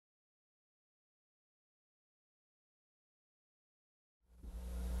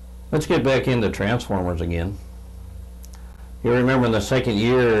Let's get back into transformers again. You remember in the second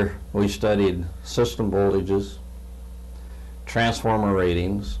year we studied system voltages, transformer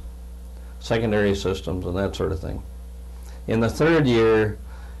ratings, secondary systems, and that sort of thing. In the third year,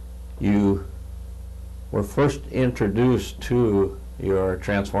 you were first introduced to your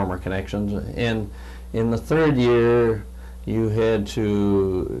transformer connections, and in the third year you had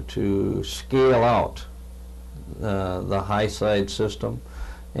to scale out the high side system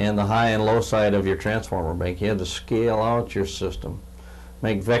and the high and low side of your transformer bank. You had to scale out your system,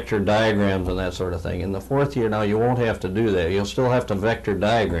 make vector diagrams and that sort of thing. In the fourth year now you won't have to do that. You'll still have to vector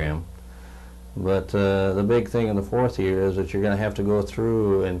diagram, but the big thing in the fourth year is that you're going to have to go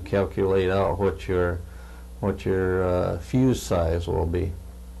through and calculate out what your fuse size will be.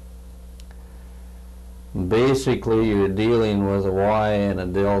 Basically you're dealing with a Y and a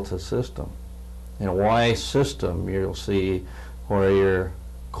delta system. In a Y system you'll see where your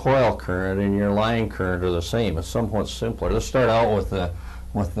coil current and your line current are the same. It's somewhat simpler. Let's start out with the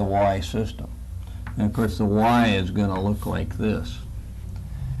Y system. And of course the Y is going to look like this.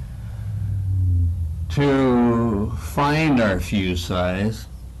 To find our fuse size,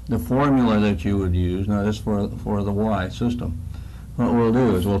 the formula that you would use, now this is for the Y system, what we'll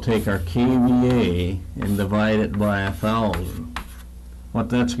do is we'll take our kVA and divide it by 1,000. What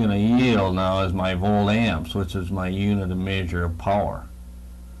that's going to yield now is my volt amps, which is my unit of measure of power.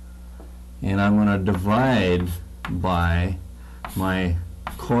 And I'm going to divide by my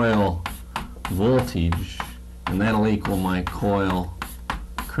coil voltage, and that'll equal my coil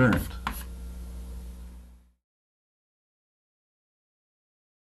current.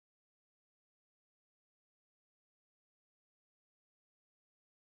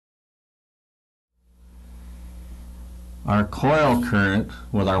 Our coil current,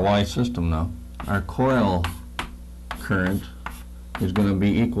 with our Y system now, our coil current is going to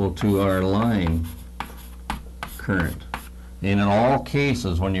be equal to our line current. And in all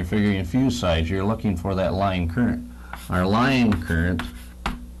cases, when you're figuring fuse size, you're looking for that line current. Our line current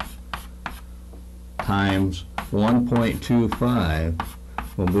times 1.25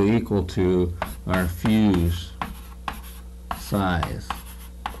 will be equal to our fuse size.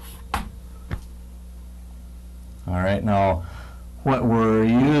 All right, now what we're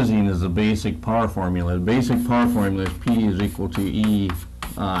using is the basic power formula. The basic power formula is P is equal to EI.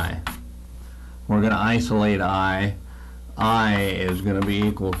 We're going to isolate I. I is going to be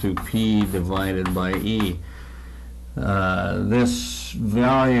equal to P divided by E. This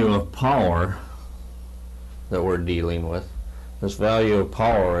value of power that we're dealing with, this value of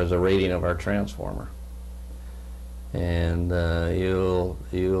power is a rating of our transformer. And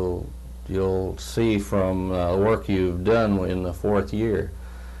you'll see from work you've done in the fourth year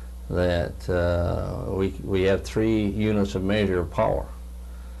that we have 3 units of measure of power.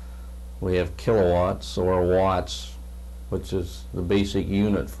 We have kilowatts or watts, which is the basic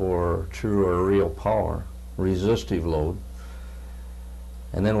unit for true or real power, resistive load.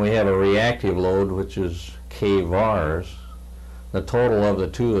 And then we have a reactive load, which is kVARs. The total of the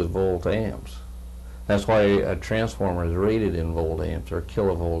two is volt amps. That's why a transformer is rated in volt amps or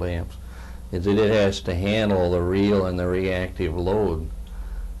kilovolt amps, is that it has to handle the real and the reactive load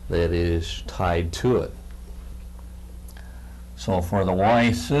that is tied to it. So for the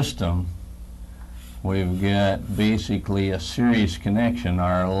Y system, we've got basically a series connection.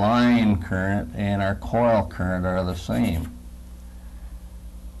 Our line current and our coil current are the same.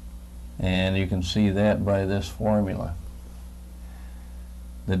 And you can see that by this formula.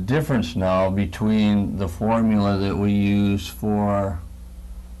 The difference now between the formula that we use for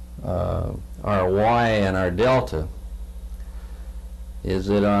our Y and our delta is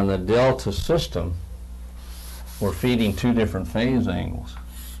that on the delta system we're feeding 2 different phase angles.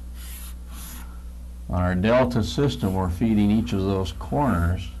 On our delta system we're feeding each of those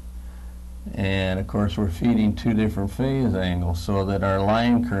corners, and of course we're feeding 2 different phase angles, so that our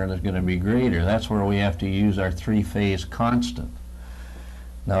line current is going to be greater. That's where we have to use our 3-phase constant.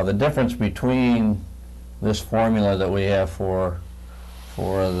 Now the difference between this formula that we have for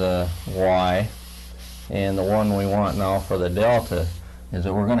the Y and the one we want now for the delta is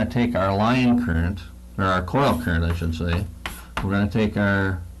that we're going to take our line current, or our coil current I should say, we're going to take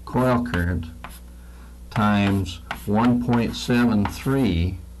our coil current times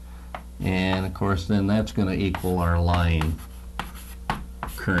 1.73, and of course then that's going to equal our line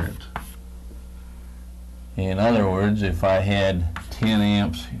current. In other words, if I had 10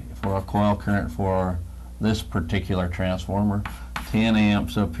 amps for a coil current for this particular transformer, 10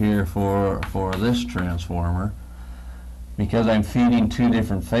 amps up here for this transformer, because I'm feeding 2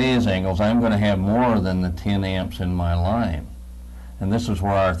 different phase angles, I'm going to have more than the 10 amps in my line. And this is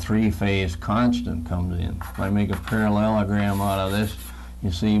where our three-phase constant comes in. If I make a parallelogram out of this,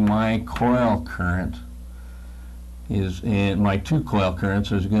 you see my coil current is, and my two coil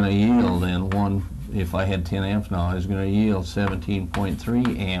currents is going to yield in one, if I had 10 amps now, is going to yield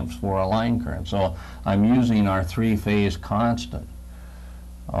 17.3 amps for a line current. So I'm using our three-phase constant,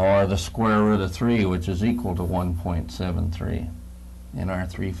 or the square root of 3, which is equal to 1.73 in our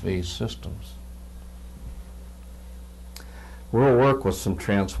three-phase systems. We'll work with some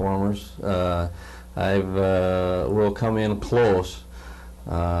transformers. We'll come in close.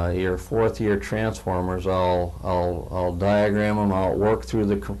 Your fourth year transformers, I'll diagram them, I'll work through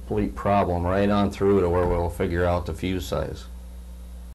the complete problem right on through to where we'll figure out the fuse size.